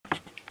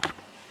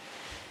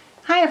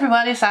Hi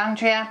everyone, it's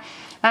Andrea,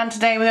 and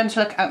today we're going to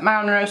look at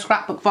Marilyn Monroe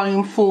Scrapbook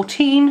Volume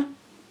 14.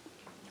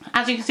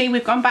 As you can see,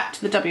 we've gone back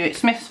to the W.H.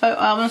 Smith's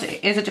photo albums.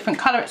 It is a different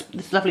colour, it's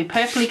this lovely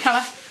purpley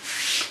colour.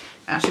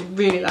 I actually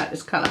really like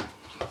this colour.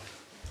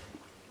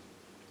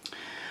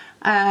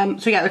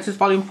 So yeah, this is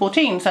Volume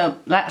 14, so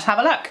let's have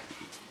a look.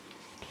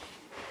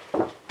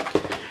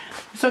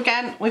 So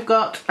again, we've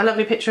got a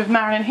lovely picture of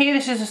Marilyn here.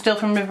 This is a still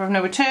from River of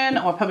No Return,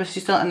 or a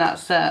publicity still, and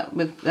that's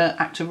with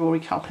actor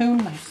Rory Calhoun.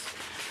 Nice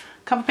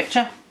cover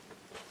picture.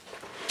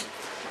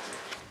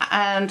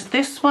 And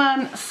this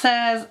one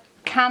says,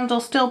 "Candle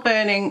Still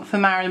Burning for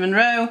Marilyn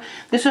Monroe."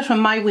 This was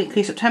from My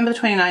Weekly, September the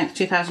 29th,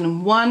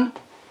 2001.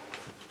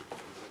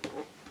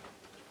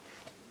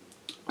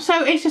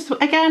 So it's just,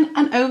 again,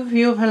 an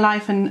overview of her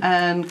life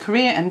and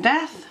career and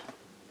death.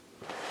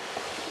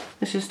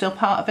 This is still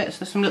part of it, so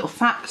there's some little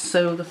facts.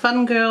 So the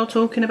fun girl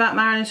talking about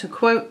Marilyn, some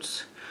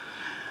quotes.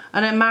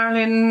 And then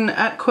Marilyn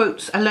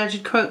quotes,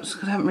 alleged quotes,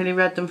 because I haven't really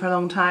read them for a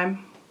long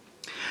time.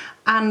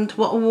 And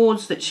what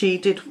awards that she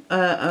did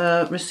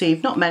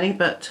receive, not many,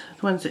 but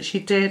the ones that she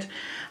did.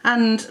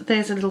 And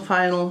there's a little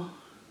final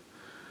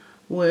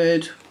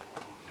word,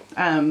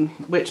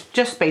 which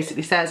just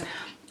basically says,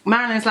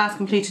 Marilyn's last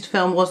completed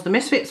film was The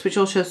Misfits, which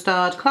also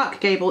starred Clark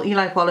Gable,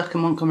 Eli Wallach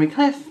and Montgomery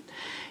Clift.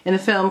 In the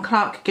film,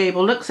 Clark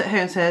Gable looks at her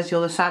and says,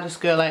 "You're the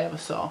saddest girl I ever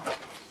saw."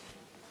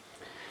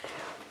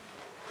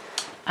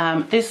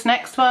 This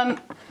next one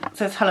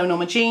says, "Hello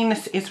Norma Jean."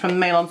 This is from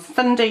Mail on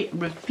Sunday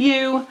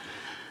Review.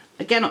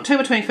 Again,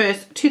 October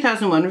 21st,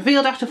 2001.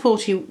 Revealed after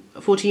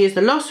 40 years,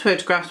 the lost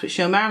photographs which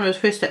show Marilyn Monroe's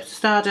first steps to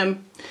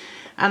stardom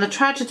and the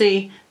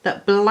tragedy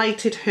that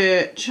blighted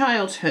her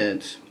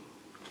childhood.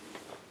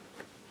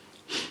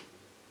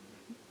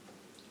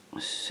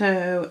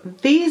 So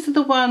these are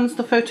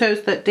the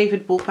photos that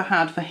David Wolper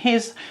had for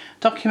his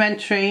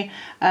documentary,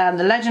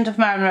 The Legend of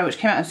Marilyn Monroe, which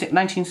came out in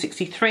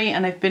 1963,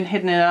 and they've been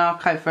hidden in an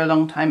archive for a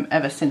long time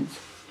ever since,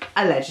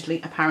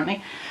 allegedly,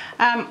 apparently.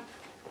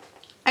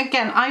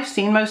 Again, I've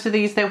seen most of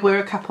these. There were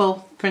a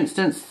couple, for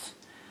instance,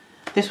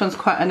 this one's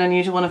quite an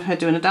unusual one of her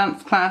doing a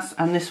dance class,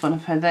 and this one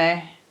of her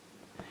there.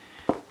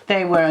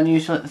 They were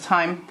unusual at the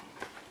time.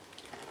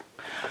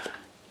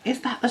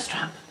 Is that the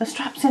strap? The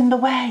strap's in the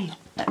way.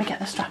 Let me get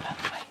the strap out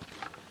of the way.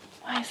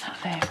 Why is that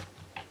there?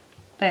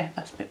 There,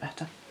 that's a bit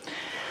better.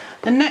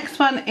 The next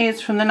one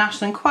is from the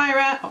National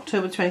Enquirer,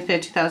 October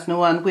 23rd,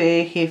 2001.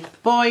 We're here for the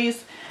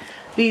boys.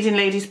 Leading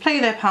ladies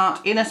play their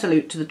part in a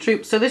salute to the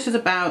troops. So this is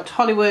about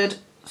Hollywood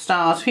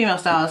stars, female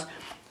stars,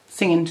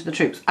 singing to the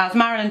troops, as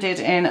Marilyn did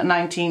in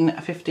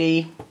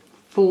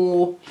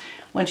 1954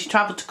 when she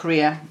travelled to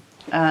Korea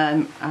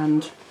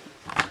and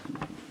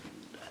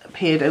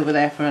appeared over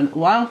there for a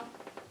while.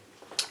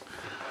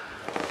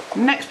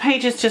 Next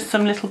page is just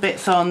some little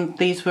bits on,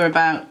 these were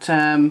about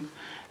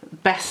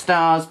best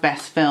stars,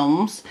 best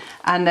films.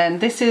 And then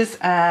this is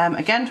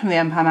again from the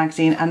Empire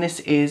magazine, and this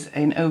is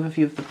an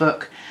overview of the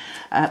book.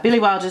 Billy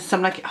Wilder's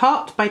Some Like It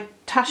Hot by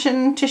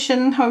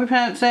Titian, however you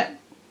pronounce it.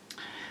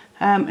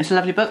 It's a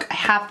lovely book. I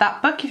have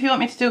that book. If you want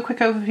me to do a quick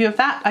overview of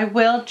that, I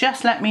will.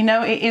 Just let me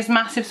know. It is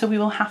massive, so we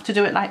will have to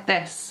do it like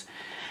this.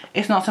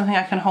 It's not something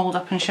I can hold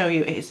up and show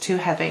you. It is too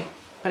heavy,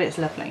 but it's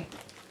lovely.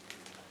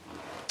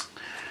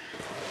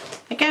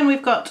 Again,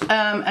 we've got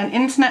an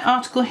internet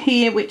article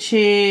here, which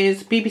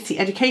is BBC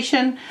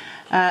Education,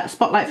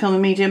 Spotlight Film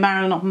and Media,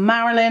 Marilyn Not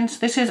Marilyn. So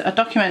this is a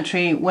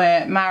documentary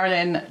where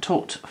Marilyn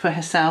talked for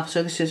herself.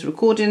 So this is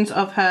recordings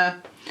of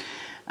her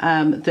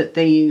that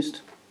they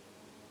used.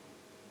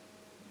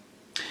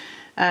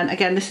 And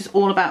again, this is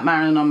all about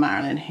Marilyn on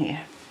Marilyn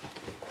here.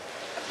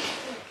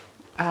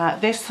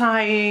 This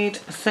side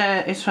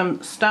is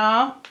from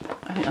Star.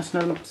 I think that's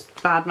another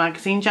bad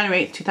magazine.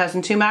 January 8th,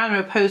 2002. Marilyn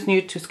Monroe posed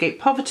nude to escape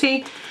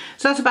poverty.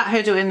 So that's about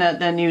her doing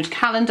the nude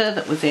calendar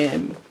that was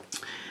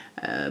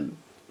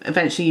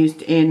eventually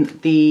used in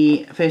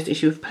the first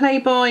issue of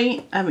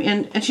Playboy.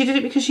 And she did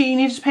it because she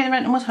needed to pay the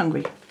rent and was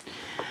hungry.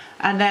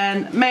 And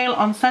then Mail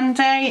on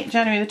Sunday,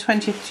 January the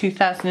 20th,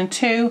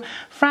 2002.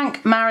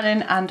 Frank,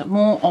 Marilyn and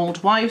More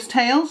Old Wives'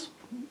 Tales.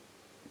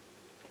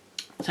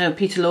 So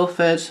Peter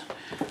Lawford,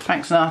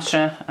 Frank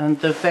Sinatra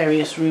and the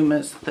various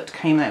rumours that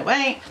came their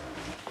way.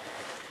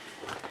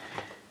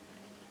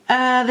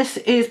 This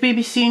is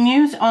BBC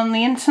News on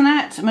the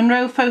internet.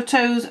 Monroe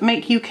photos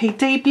make UK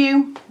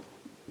debut.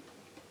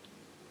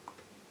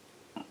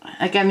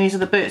 Again, these are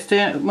the Burt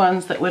Stewart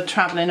ones that were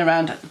travelling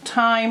around at the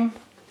time.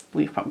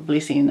 We've probably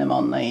seen them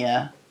on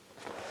the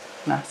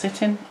last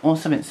sitting, or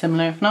something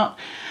similar if not.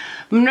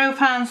 Monroe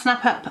fans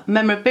snap up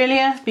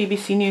memorabilia,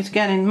 BBC News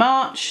again in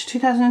March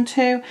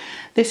 2002.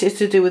 This is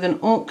to do with an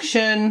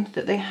auction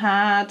that they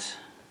had.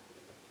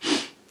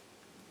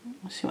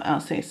 Let's see what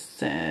else they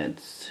said.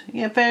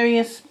 Yeah,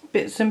 various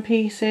bits and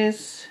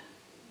pieces.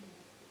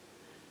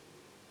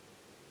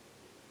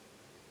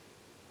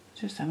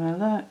 Just having a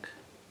look.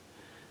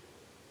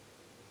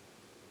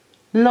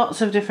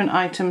 Lots of different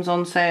items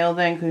on sale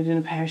there, including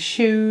a pair of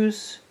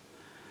shoes.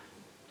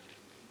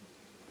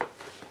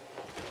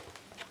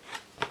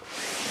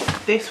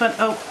 This one,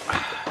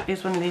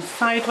 is one of these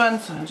side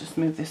ones, so I'll just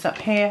move this up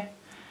here.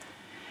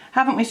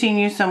 Haven't We Seen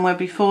You Somewhere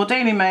Before?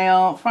 Daily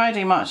Mail,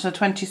 Friday, March the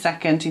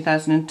 22nd,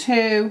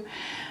 2002.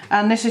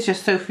 And this is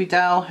just Sophie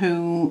Dell,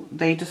 who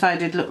they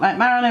decided looked like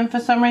Marilyn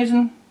for some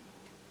reason.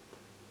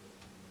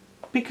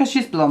 Because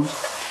she's blonde.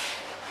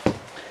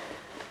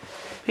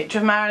 Picture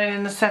of Marilyn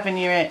in the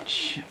 7-year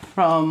itch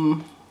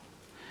from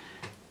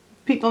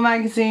People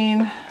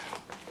magazine.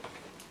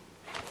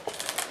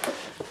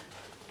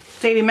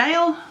 Daily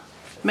Mail,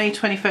 May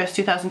 21st,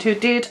 2002.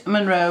 Did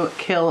Monroe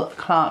kill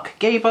Clark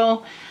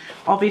Gable?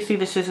 Obviously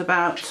this is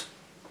about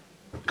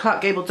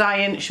Clark Gable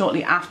dying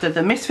shortly after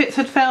the Misfits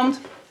had filmed.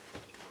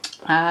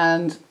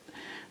 And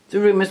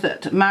the rumours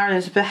that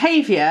Marilyn's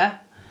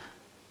behaviour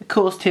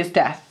caused his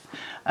death.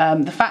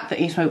 The fact that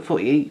he smoked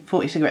 40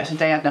 cigarettes a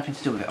day had nothing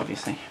to do with it,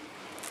 obviously.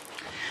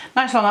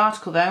 Nice long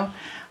article though.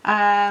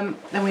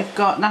 Then we've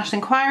got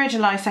National Enquirer,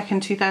 July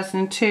 2nd,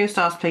 2002,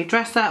 Stars Play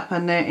Dress Up,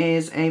 and there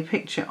is a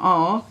picture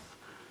of,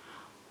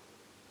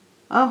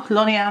 oh,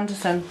 Lonnie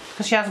Anderson,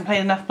 because she hasn't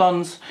played enough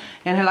blondes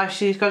in her life.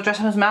 She's got to dress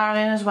up as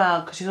Marilyn as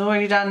well, because she's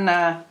already done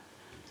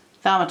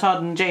Thelma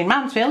Todd and Jane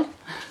Mansfield.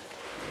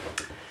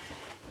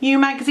 You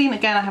magazine,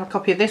 again I have a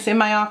copy of this in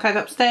my archive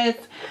upstairs.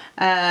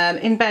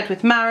 In Bed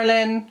with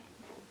Marilyn.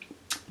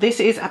 This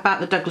is about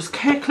the Douglas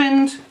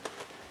Kirkland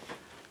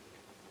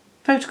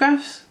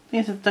photographs.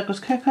 These are the Douglas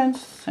Kirklands,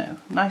 so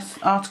nice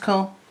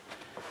article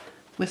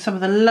with some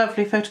of the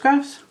lovely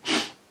photographs,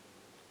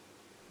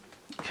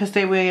 because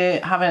they were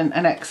having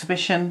an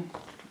exhibition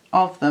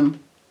of them.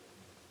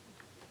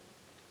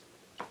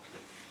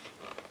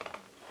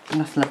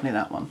 And that's lovely,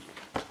 that one.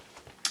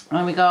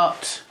 And we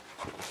got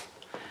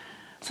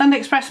Sunday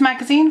Express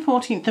magazine,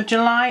 14th of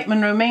July,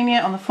 Monroe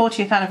Mania, on the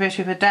 40th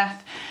anniversary of her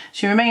death.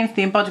 She remains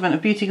the embodiment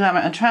of beauty, glamour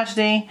and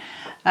tragedy.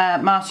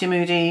 Marcia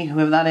Moody,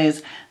 whoever that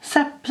is,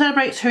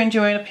 celebrates her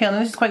enduring appeal. And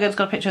this is quite good. It's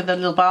got a picture of the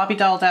little Barbie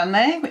doll down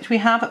there, which we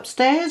have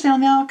upstairs on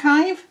the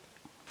archive.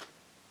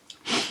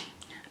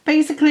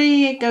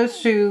 Basically, it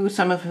goes through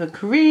some of her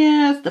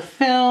careers, the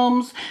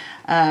films,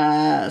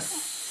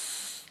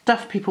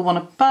 stuff people want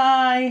to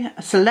buy,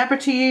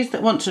 celebrities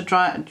that want to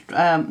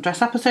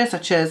dress up as her,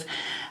 such as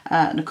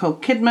Nicole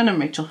Kidman and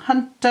Rachel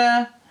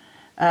Hunter.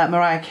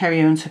 Mariah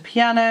Carey owns her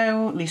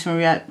piano.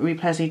 Lisa Marie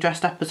Presley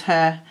dressed up as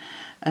her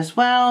as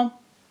well.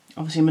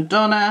 Obviously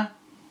Madonna,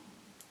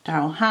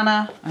 Daryl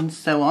Hannah, and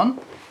so on.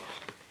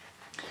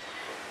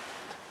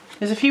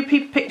 There's a few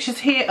pictures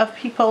here of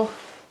people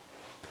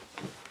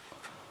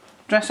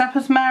dressed up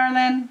as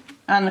Marilyn.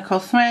 And Nicole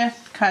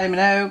Smith, Kylie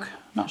Minogue,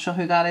 not sure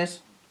who that is.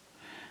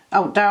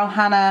 Oh, Daryl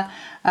Hannah,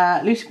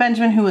 Lucy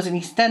Benjamin, who was in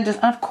EastEnders,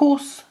 and of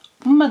course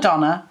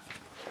Madonna.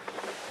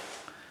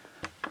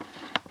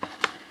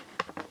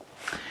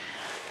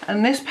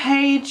 And this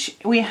page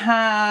we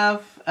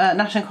have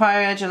National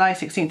Enquirer, July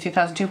 16,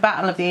 2002,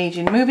 Battle of the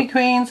Aging Movie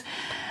Queens.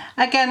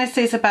 Again, this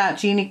is about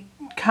Jeannie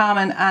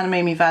Carmen and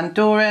Mamie Van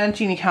Doren.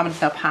 Jeannie Carmen's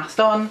now passed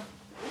on.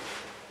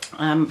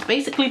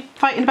 Basically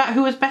fighting about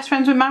who was best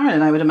friends with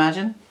Marilyn, I would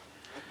imagine.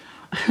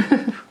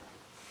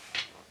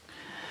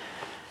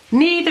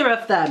 Neither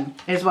of them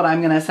is what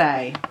I'm going to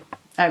say.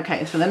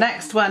 Okay, so the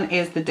next one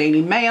is the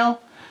Daily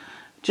Mail.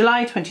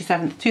 July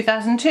 27th,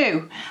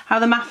 2002. How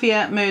the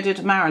Mafia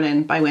Murdered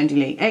Marilyn by Wendy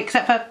Lee.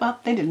 Except for, well,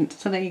 they didn't,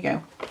 so there you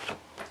go.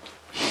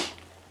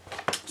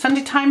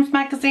 Sunday Times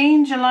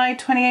Magazine, July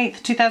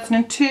 28th,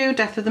 2002.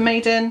 Death of the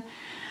Maiden.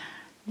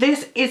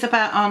 This is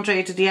about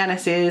Andre de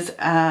Dienis's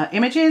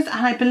images,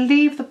 and I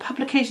believe the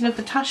publication of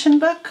the Taschen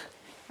book.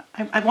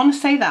 I want to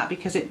say that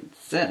because it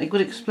certainly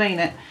would explain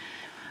it.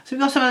 So we've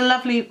got some of the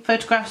lovely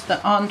photographs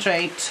that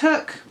Andre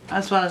took,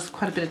 as well as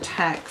quite a bit of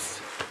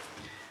text.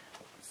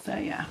 So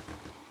yeah.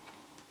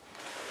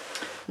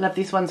 Love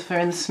these ones for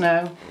in the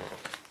snow.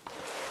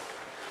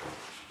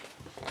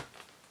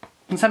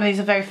 And some of these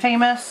are very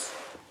famous.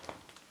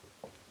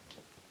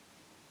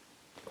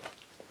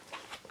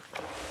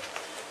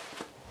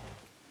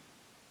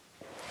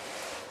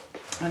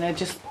 And they're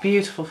just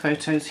beautiful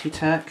photos he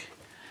took.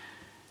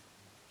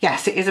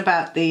 Yes, it is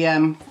about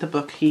the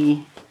book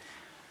he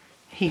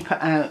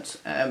put out.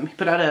 He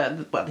put out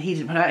a, well, he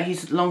didn't put out,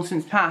 he's long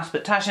since passed,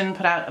 but Taschen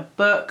put out a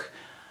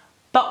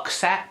box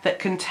set that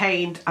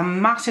contained a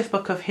massive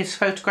book of his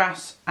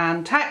photographs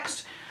and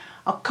text,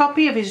 a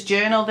copy of his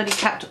journal that he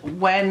kept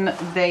when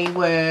they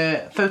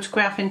were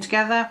photographing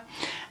together,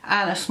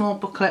 and a small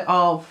booklet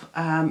of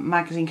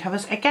magazine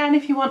covers. Again,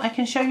 if you want, I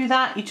can show you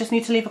that. You just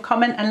need to leave a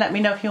comment and let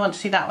me know if you want to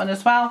see that one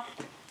as well.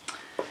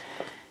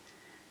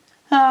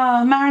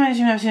 Marilyn, as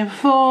you've never seen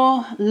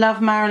before.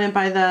 Love Marilyn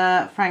by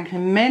the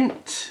Franklin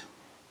Mint.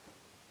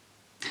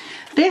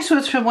 This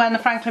was from when the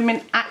Franklin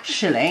Mint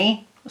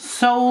actually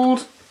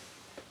sold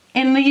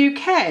in the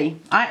UK.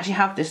 I actually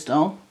have this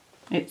doll.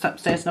 It's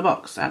upstairs in a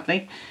box,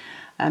 sadly.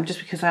 Just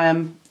because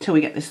till we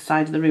get this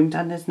side of the room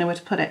done, there's nowhere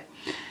to put it.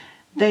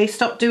 They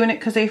stopped doing it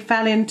because they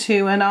fell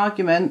into an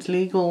argument,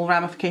 legal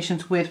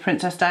ramifications with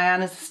Princess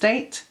Diana's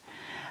estate.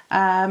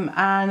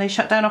 And they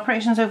shut down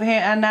operations over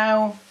here, and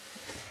now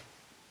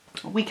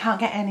we can't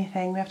get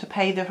anything. We have to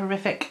pay the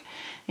horrific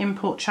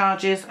import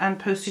charges and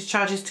postage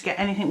charges to get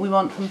anything we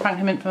want from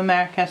Franklin Mint from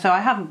America. So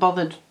I haven't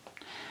bothered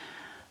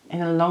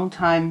in a long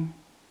time,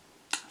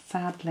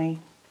 sadly.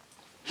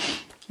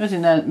 It was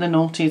in the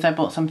noughties. I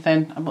bought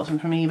something from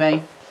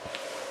eBay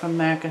from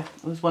America.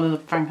 It was one of the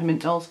Franklin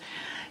Mint dolls.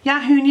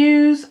 Yahoo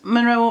News,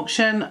 Monroe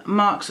auction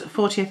marks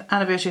 40th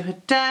anniversary of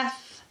her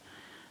death.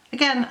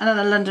 Again,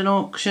 another London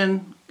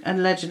auction,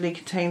 allegedly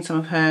contains some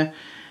of her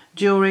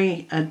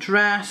jewellery, a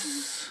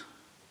dress,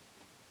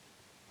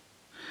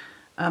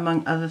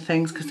 among other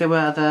things, because there were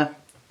other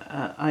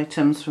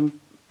items from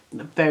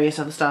various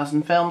other stars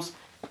and films.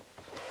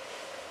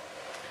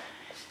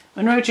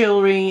 Monroe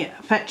jewellery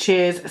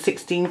fetches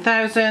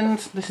 16,000.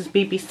 This is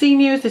BBC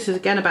News. This is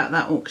again about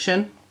that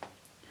auction.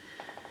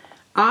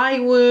 I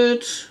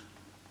would,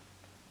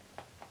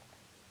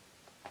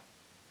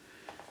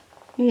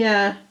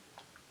 yeah.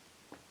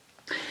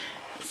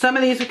 Some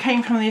of these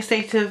came from the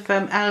estate of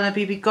Eleanor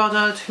Beebe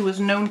Goddard, who was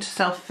known to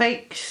sell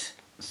fakes,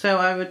 so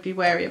I would be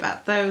wary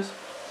about those.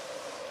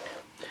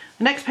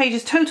 The next page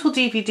is Total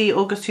DVD,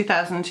 August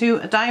 2002.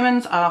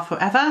 Diamonds Are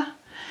Forever.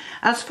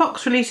 As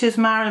Fox releases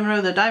Marilyn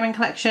Monroe, The Diamond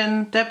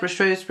Collection, Deborah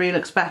Shrewsbury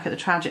looks back at the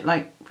tragic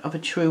life of a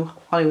true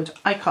Hollywood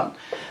icon.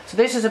 So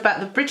this is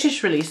about the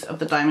British release of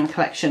the Diamond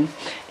Collection.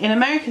 In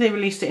America, they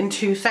released it in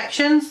 2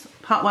 sections,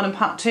 part 1 and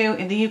part 2.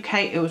 In the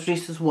UK, it was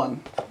released as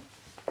 1.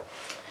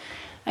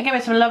 Again,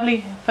 with some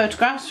lovely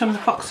photographs from the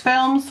Fox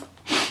films.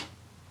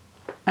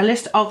 A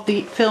list of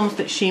the films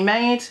that she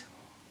made.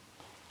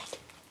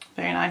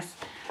 Very nice.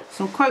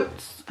 Some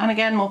quotes, and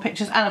again, more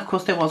pictures. And of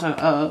course, there was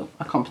a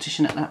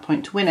competition at that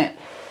point to win it.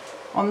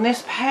 On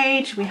this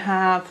page we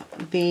have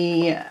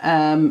the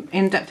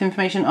in-depth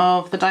information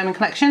of the Diamond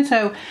Collection,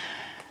 so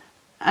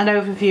an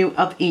overview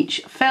of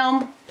each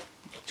film,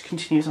 which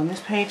continues on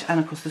this page, and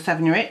of course the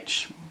 7-Year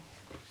Itch,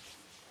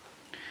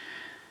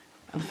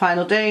 the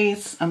final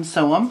days, and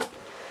so on.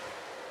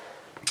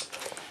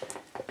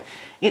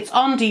 It's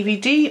on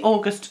DVD,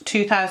 August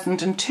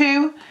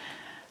 2002.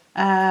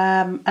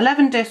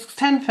 11 discs,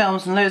 10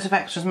 films and loads of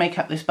extras make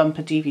up this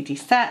bumper DVD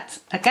set.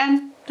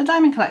 Again, the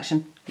Diamond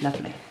Collection,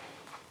 lovely.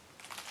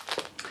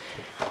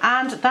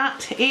 And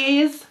that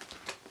is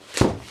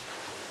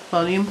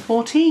volume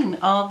 14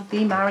 of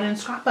the Marilyn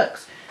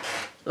Scrapbooks.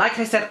 Like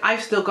I said,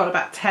 I've still got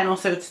about 10 or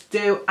so to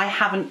do.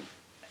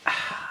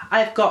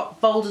 I've got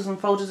folders and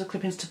folders of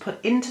clippings to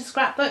put into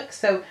Scrapbook,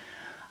 so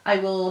I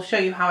will show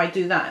you how I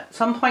do that at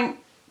some point.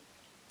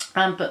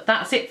 But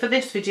that's it for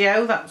this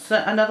video. That's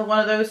another one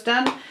of those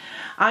done.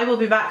 I will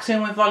be back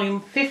soon with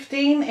volume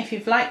 15. If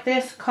you've liked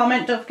this,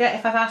 comment. Don't forget,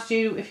 if I've asked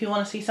you if you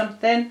want to see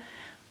something,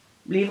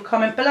 leave a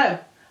comment below.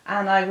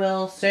 And I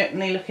will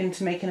certainly look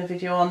into making a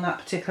video on that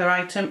particular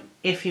item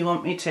if you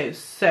want me to.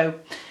 So,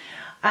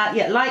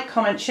 yeah, like,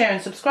 comment, share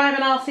and subscribe,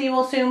 and I'll see you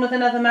all soon with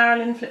another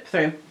Marilyn flip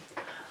through.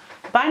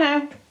 Bye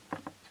now.